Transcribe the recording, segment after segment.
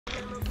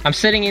I'm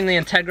sitting in the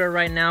Integra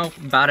right now,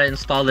 about to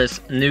install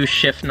this new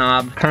shift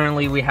knob.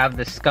 Currently we have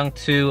the Skunk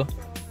 2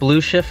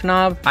 blue shift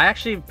knob. I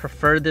actually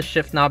prefer this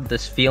shift knob,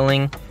 this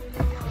feeling.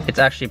 It's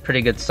actually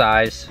pretty good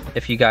size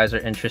if you guys are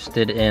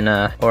interested in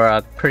a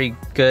pretty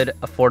good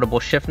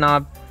affordable shift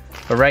knob.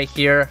 But right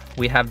here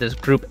we have this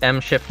Group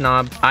M shift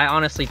knob. I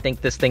honestly think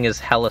this thing is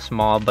hella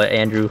small, but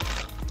Andrew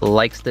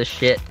likes this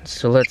shit.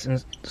 So let's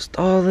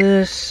install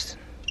this.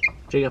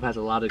 Jacob has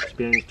a lot of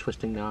experience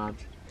twisting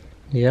knobs.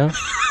 Yeah.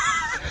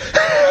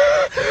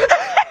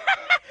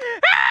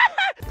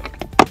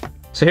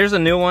 So here's a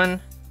new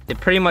one. It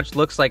pretty much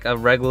looks like a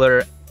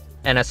regular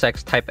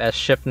NSX Type S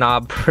shift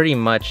knob. Pretty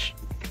much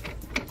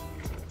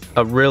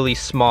a really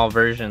small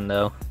version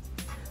though.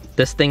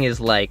 This thing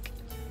is like,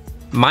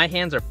 my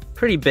hands are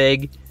pretty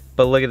big,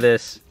 but look at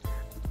this.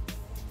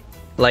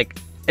 Like,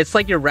 it's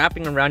like you're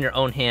wrapping around your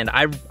own hand.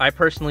 I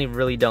personally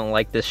really don't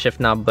like this shift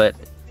knob, but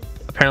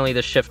apparently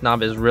the shift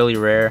knob is really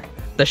rare.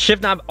 The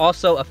shift knob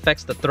also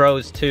affects the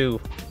throws too.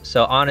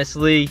 So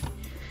honestly,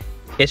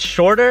 it's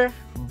shorter,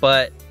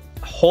 but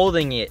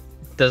holding it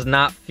does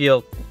not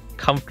feel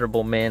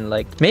comfortable, man.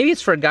 Like, maybe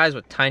it's for guys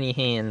with tiny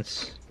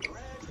hands.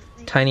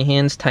 Tiny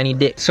hands, tiny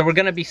dick. So we're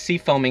gonna be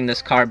SeaFoaming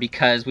this car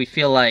because we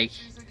feel like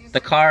the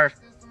car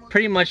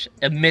pretty much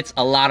emits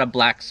a lot of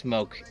black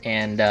smoke,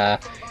 and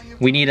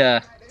we need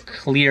to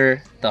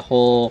clear the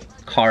whole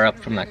car up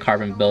from that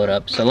carbon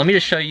buildup. So let me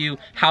just show you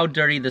how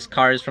dirty this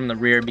car is from the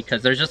rear,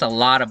 because there's just a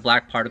lot of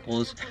black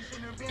particles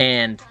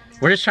and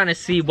we're just trying to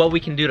see what we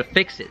can do to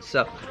fix it.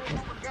 So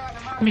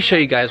let me show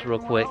you guys real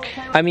quick.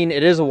 I mean,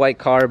 it is a white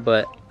car,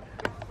 but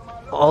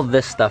all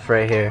this stuff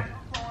right here,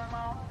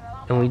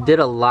 and we did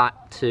a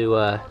lot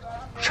to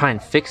try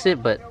and fix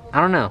it, but I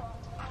don't know.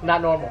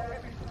 Not normal.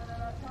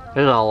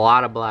 There's a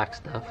lot of black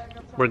stuff.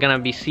 We're gonna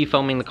be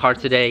SeaFoaming the car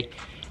today,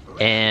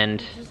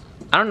 and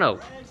I don't know,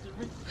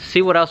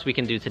 see what else we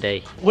can do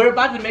today. We're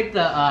about to make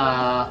the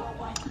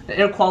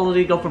air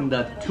quality go from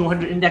the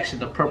 200 index to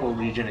the purple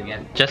region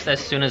again. Just as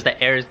soon as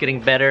the air is getting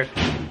better,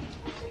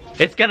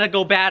 it's gonna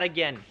go bad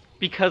again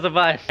because of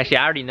us. Actually,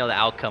 I already know the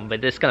outcome,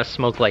 but it's gonna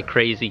smoke like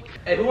crazy.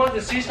 Hey, who wants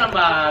to see some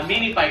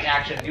mini bike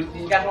action?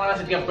 You guys want us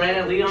to get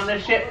Brandon lead on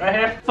this shit right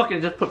here?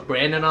 Fucking just put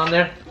Brandon on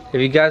there.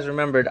 If you guys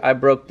remembered, I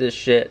broke this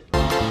shit.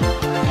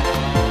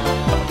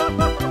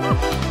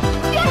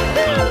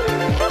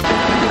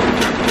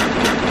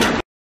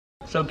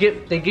 So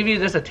they give you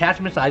this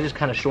attachment, so I just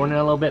kind of shorten it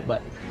a little bit,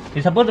 but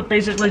you're supposed to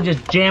basically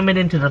just jam it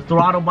into the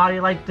throttle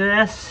body like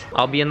this.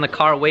 I'll be in the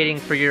car waiting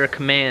for your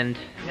command.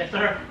 Yes,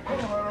 sir.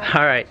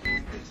 All right.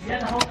 Yeah,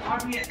 the whole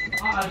RPM,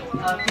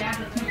 gas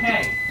is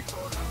 2K.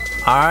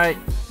 All right.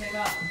 Take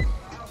up.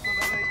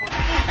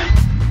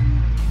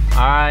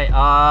 All right.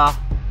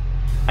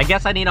 I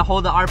guess I need to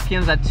hold the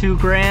RPMs at 2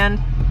 grand.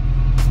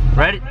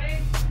 Ready?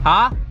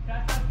 Huh?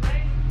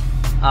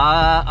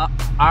 All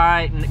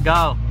right,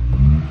 go.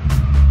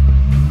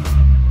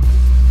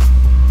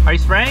 Are you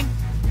spraying?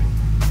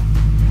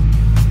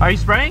 Are you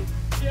spraying?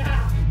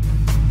 Yeah.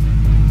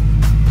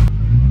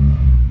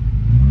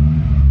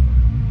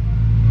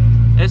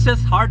 It's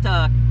just hard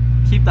to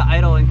keep the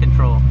idle in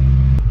control.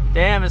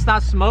 Damn, it's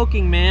not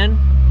smoking, man.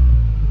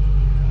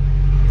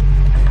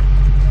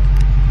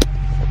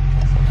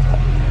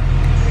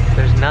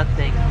 There's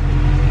nothing.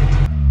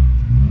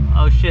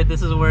 Oh shit,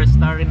 this is where it's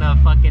starting to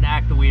fucking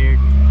act weird.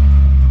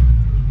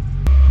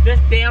 This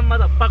damn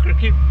motherfucker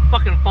keeps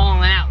fucking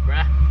falling out,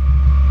 bruh.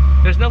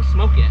 There's no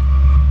smoke yet.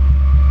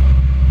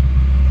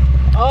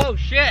 Oh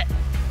shit!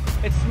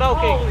 It's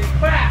smoking. Holy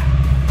crap!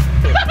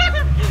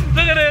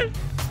 Look at this!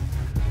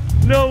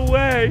 No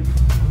way!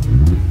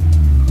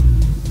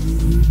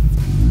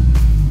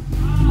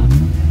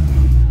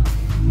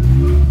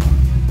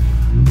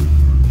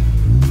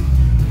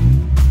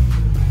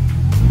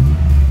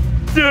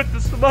 Dude, the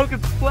smoke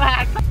is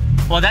black!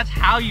 Well, that's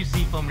how you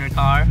SeaFoam your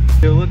car.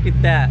 Dude, look at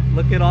that.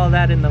 Look at all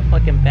that in the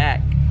fucking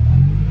back.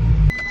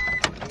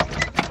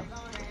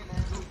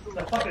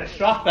 The fucking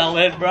straw fell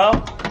in, bro.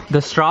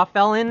 The straw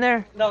fell in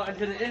there? No,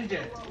 into the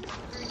engine.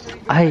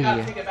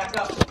 Aye. Take it back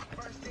up.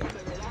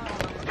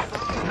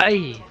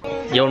 Aye.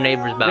 Your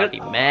neighbor's about to be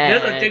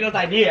mad. This was Jingle's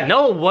idea.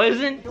 No, it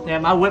wasn't. Yeah,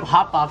 my whip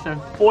hot box on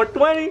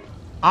 420.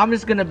 I'm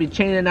just gonna be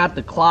changing out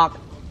the clock.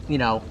 You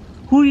know,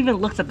 who even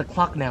looks at the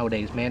clock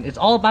nowadays, man? It's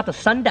all about the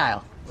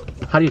sundial.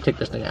 How do you take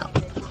this thing out?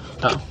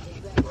 Oh.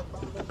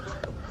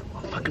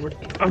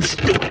 I'm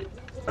stupid.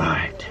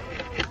 Alright.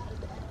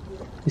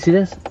 You see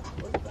this?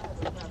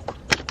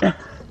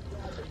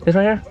 This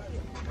right here?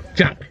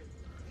 Jump.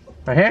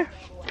 Right here?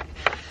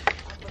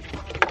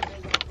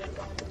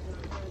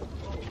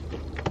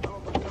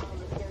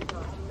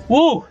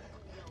 Woo!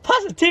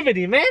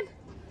 Positivity, man!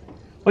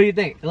 What do you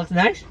think? It looks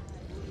nice?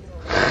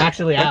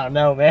 Actually, I don't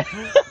know, man.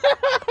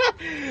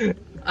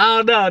 I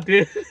don't know,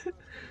 dude.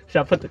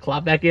 Should I put the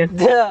cloth back in?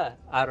 Duh.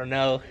 I don't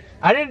know.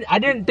 I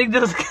didn't think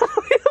this was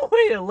gonna be the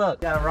way to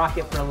look. Gotta rock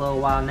it for a little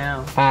while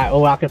now. Alright,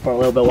 we'll rock it for a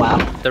little bit while.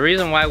 The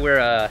reason why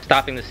we're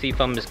stopping the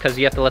SeaFoam is because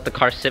you have to let the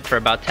car sit for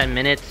about 10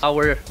 minutes. While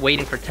we're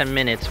waiting for 10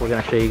 minutes, we're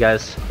gonna show you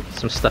guys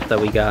some stuff that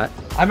we got.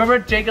 I remember,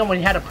 Jacob, when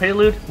he had a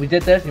Prelude, we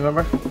did this, you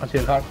remember? Onto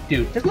the car.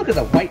 Dude, just look at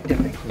the white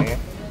difference, man.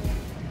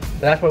 So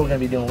that's what we're gonna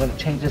be doing. We're gonna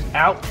change this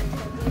out,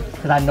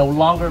 because I no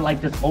longer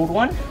like this old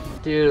one.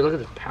 Dude, look at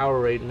this power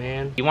rate,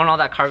 man. You want all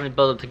that carbon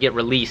buildup to get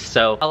released,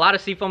 so a lot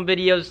of SeaFoam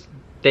videos,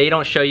 they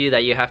don't show you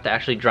that you have to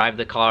actually drive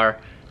the car.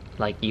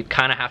 Like, you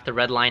kind of have to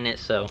redline it,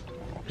 so.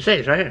 It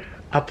says right here,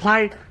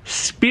 apply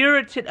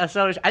spirited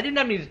acceleration. I think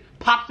that means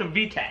pop some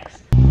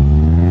VTECs.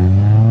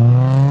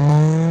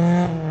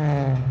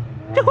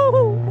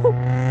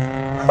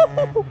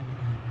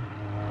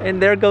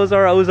 And there goes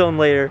our ozone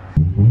layer.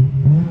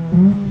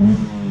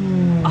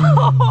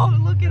 Oh,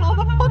 look at all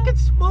the fucking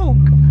smoke.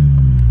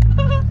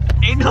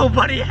 Ain't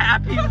nobody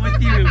happy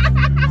with you.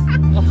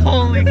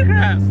 Holy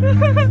crap.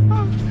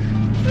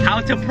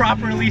 How to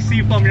properly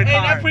SeaFoam your car.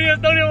 Hey, that Prius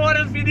don't even want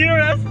us to be near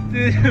us.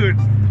 Dude.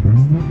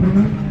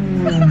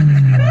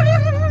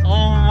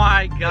 Oh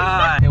my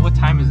god. Hey, what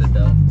time is it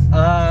though?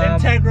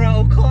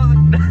 Integra o'clock.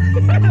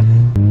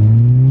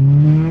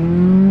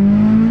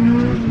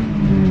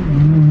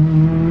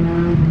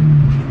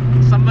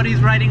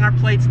 Somebody's writing our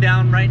plates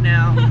down right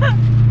now.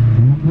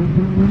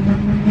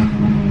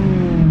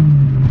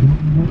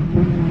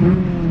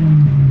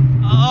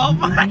 Oh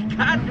my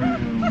god.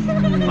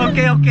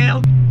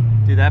 Okay.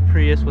 Dude, that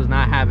Prius was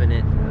not having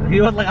it.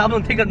 He was like, I'm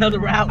gonna take another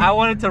route. I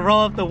wanted to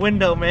roll up the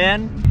window,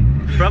 man.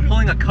 Bro,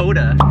 pulling a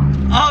Coda.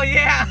 Oh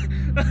yeah!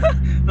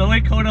 The way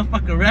Coda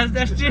fucking res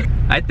that shit.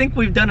 I think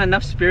we've done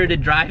enough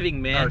spirited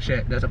driving, man. Oh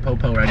shit, there's a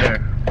popo right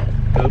there.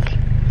 Oops.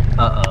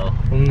 Uh-oh.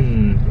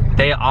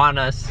 They on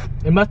us.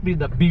 It must be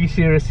the B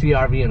series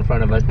CRV in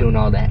front of us doing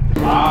all that.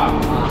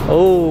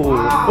 Oh.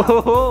 Wow.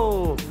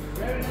 Whoa.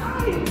 Very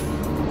nice.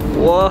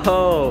 Whoa.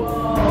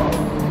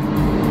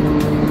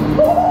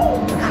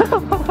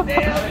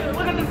 Damn,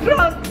 look at the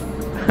truck.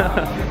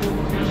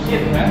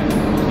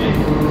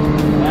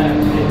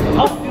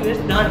 Oh, dude,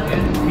 it's done,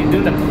 dude. He's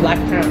doing the black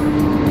trim.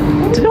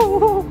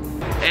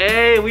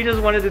 Hey, we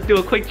just wanted to do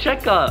a quick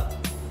checkup.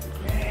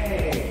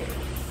 Hey.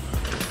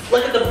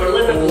 Look at the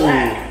Berliner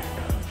black.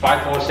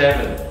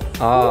 547.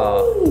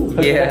 Oh,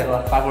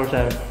 yeah.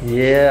 547.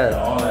 Yeah.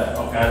 Đó là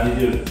con ca đi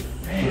dư.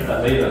 Là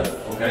lý rồi,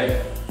 ok.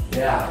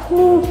 Yeah.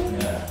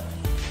 Yeah.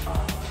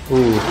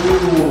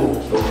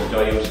 Tôi cho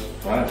yêu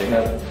quán chỉ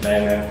là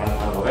đèn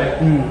thành ok.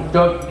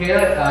 Rồi, kia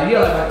là với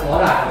lại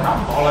bỏ lại.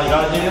 Họ là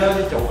do chứ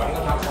chủ cảnh nó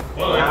thật.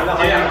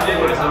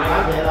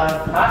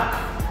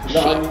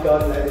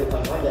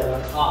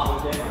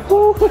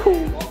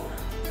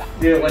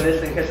 Dude, when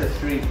this thing hits the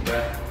street, bro.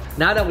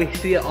 Now that we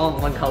see it all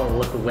in one color, it'll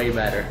look way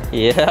better.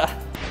 Yeah.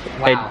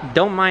 Wow. Hey,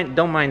 don't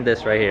mind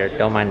this right here.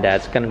 Don't mind that.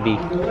 It's gonna be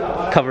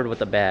covered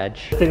with a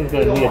badge. This thing's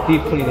gonna need a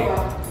deep cleaning.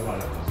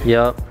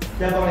 Yup.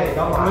 Look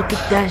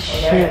at that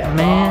shit,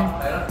 man.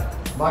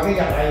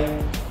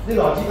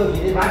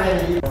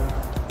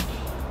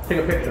 Take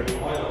a picture.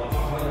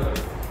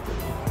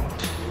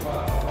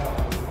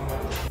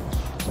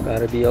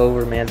 Gotta be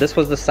over, man. This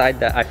was the side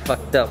that I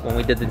fucked up when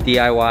we did the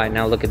DIY.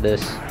 Now look at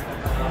this.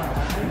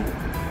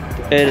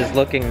 It is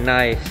looking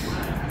nice.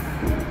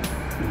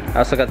 I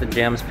also got the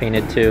jams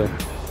painted too.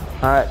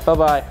 Alright,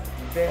 bye-bye.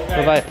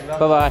 Bye-bye.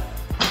 Bye-bye.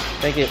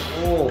 Thank you.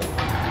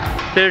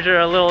 There's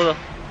your little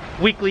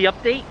weekly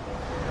update.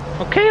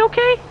 Okay.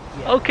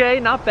 Okay,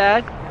 not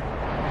bad.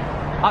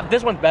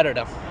 This one's better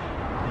though.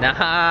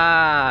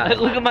 Nah.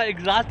 Look at my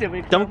exhaust, it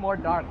makes it more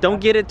dark.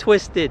 Don't get it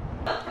twisted.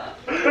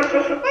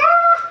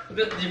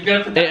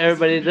 Hey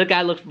everybody, this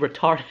guy looks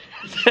retarded.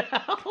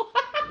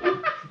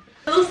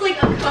 It looks like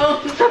a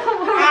cone.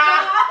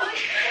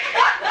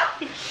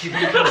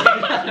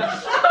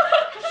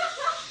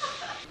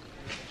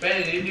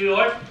 Brandon, did you do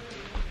yours?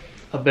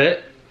 A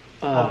bit.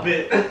 A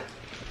bit.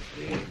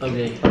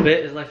 Okay. A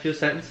bit is like few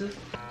sentences.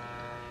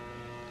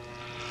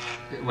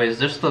 Wait, is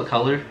there still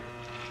color?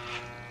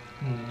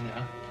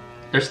 Yeah.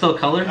 There's still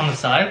color? On the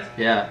sides?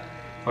 Yeah.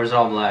 Or is it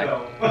all black?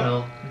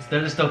 No.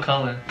 There's still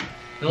color.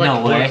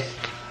 No way.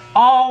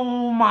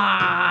 Oh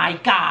my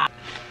god.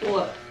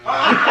 What?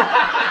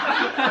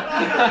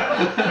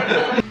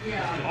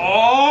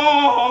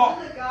 Oh!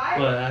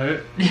 What, that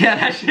hurt? Yeah,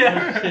 that shit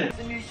hurt.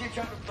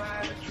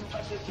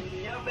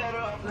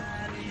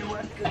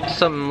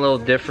 Something a little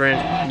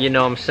different, you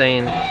know what I'm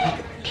saying?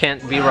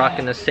 Can't be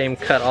rocking the same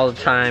cut all the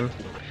time.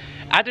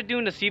 After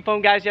doing the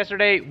SeaFoam, guys,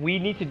 yesterday, we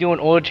need to do an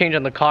oil change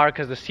on the car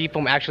because the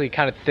SeaFoam actually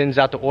kind of thins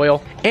out the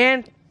oil.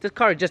 And this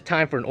car is just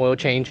time for an oil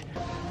change.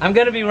 I'm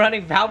gonna be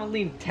running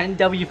Valvoline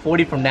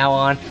 10W40 from now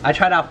on. I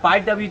tried out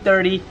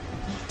 5W30,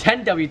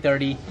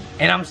 10W30,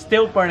 and I'm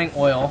still burning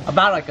oil,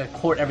 about like a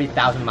quart every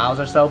 1,000 miles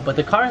or so. But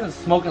the car is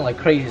smoking like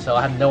crazy, so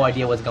I have no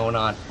idea what's going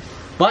on.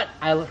 But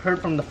I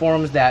heard from the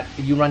forums that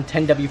if you run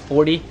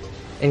 10W40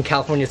 in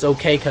California, it's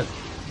okay because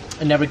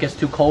it never gets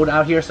too cold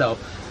out here. So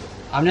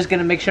I'm just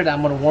gonna make sure that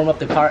I'm gonna warm up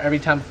the car every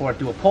time before I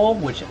do a pull,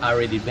 which I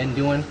already been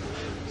doing.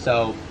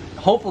 So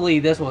hopefully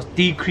this will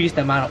decrease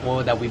the amount of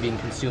oil that we've been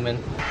consuming.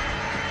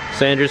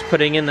 So Andrew's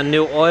putting in the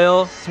new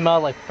oil.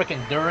 Smell like freaking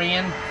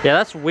durian. Yeah,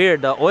 that's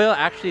weird. The oil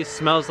actually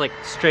smells like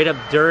straight up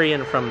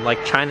durian from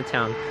like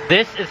Chinatown.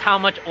 This is how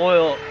much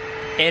oil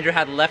Andrew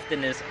had left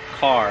in his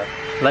car.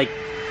 Like,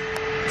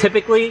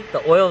 typically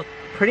the oil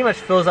pretty much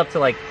fills up to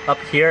like up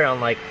here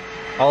on like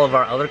all of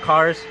our other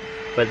cars.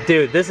 But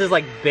dude, this is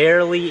like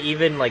barely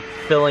even like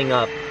filling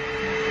up.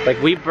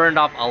 Like, we burned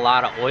off a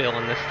lot of oil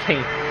in this thing.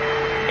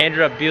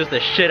 Andrew abused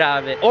the shit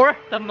out of it. Or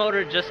the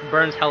motor just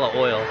burns hella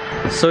oil.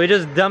 So we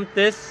just dumped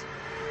this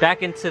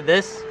back into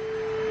this,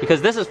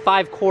 because this is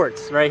 5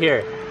 quarts right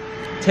here.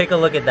 Take a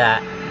look at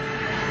that.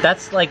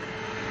 That's like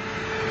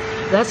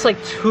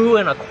 2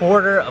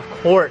 1/4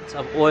 quarts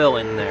of oil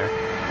in there.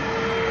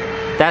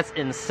 That's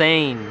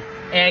insane.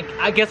 And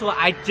I guess what?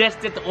 I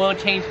just did the oil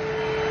change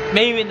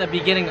maybe in the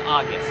beginning of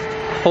August.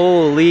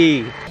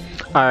 Holy.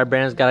 All right,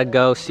 Brandon's gotta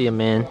go. See you,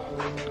 man.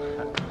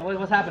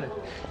 What's happening?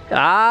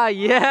 Ah,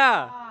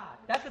 yeah.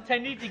 That's the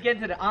technique to get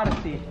into the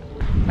Odyssey.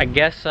 I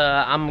guess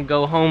I'm gonna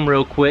go home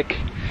real quick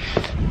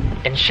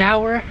and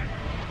shower.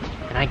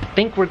 And I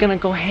think we're gonna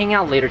go hang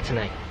out later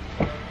tonight.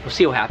 We'll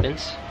see what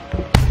happens.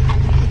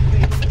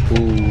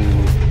 Ooh.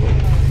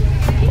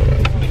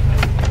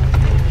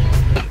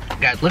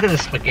 Guys, look at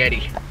this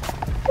spaghetti.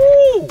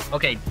 Ooh.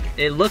 Okay,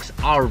 it looks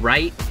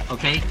alright,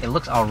 okay? It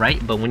looks alright,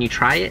 but when you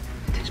try it,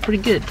 it tastes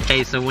pretty good.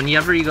 Okay, so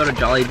whenever you go to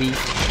Jollibee,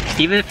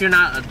 even if you're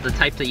not the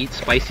type to eat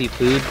spicy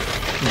food,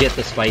 get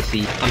the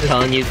spicy. I'm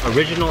telling you,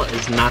 original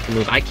is not the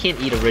move. I can't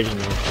eat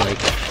original. Like,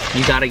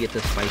 you gotta get the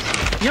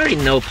spicy. You already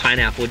know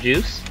pineapple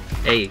juice.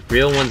 Hey,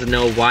 real ones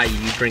know why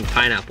you drink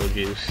pineapple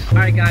juice.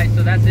 Alright guys,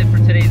 so that's it for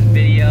today's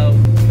video.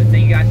 But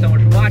thank you guys so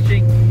much for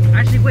watching.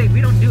 Actually, wait, we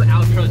don't do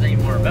outros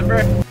anymore,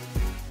 remember?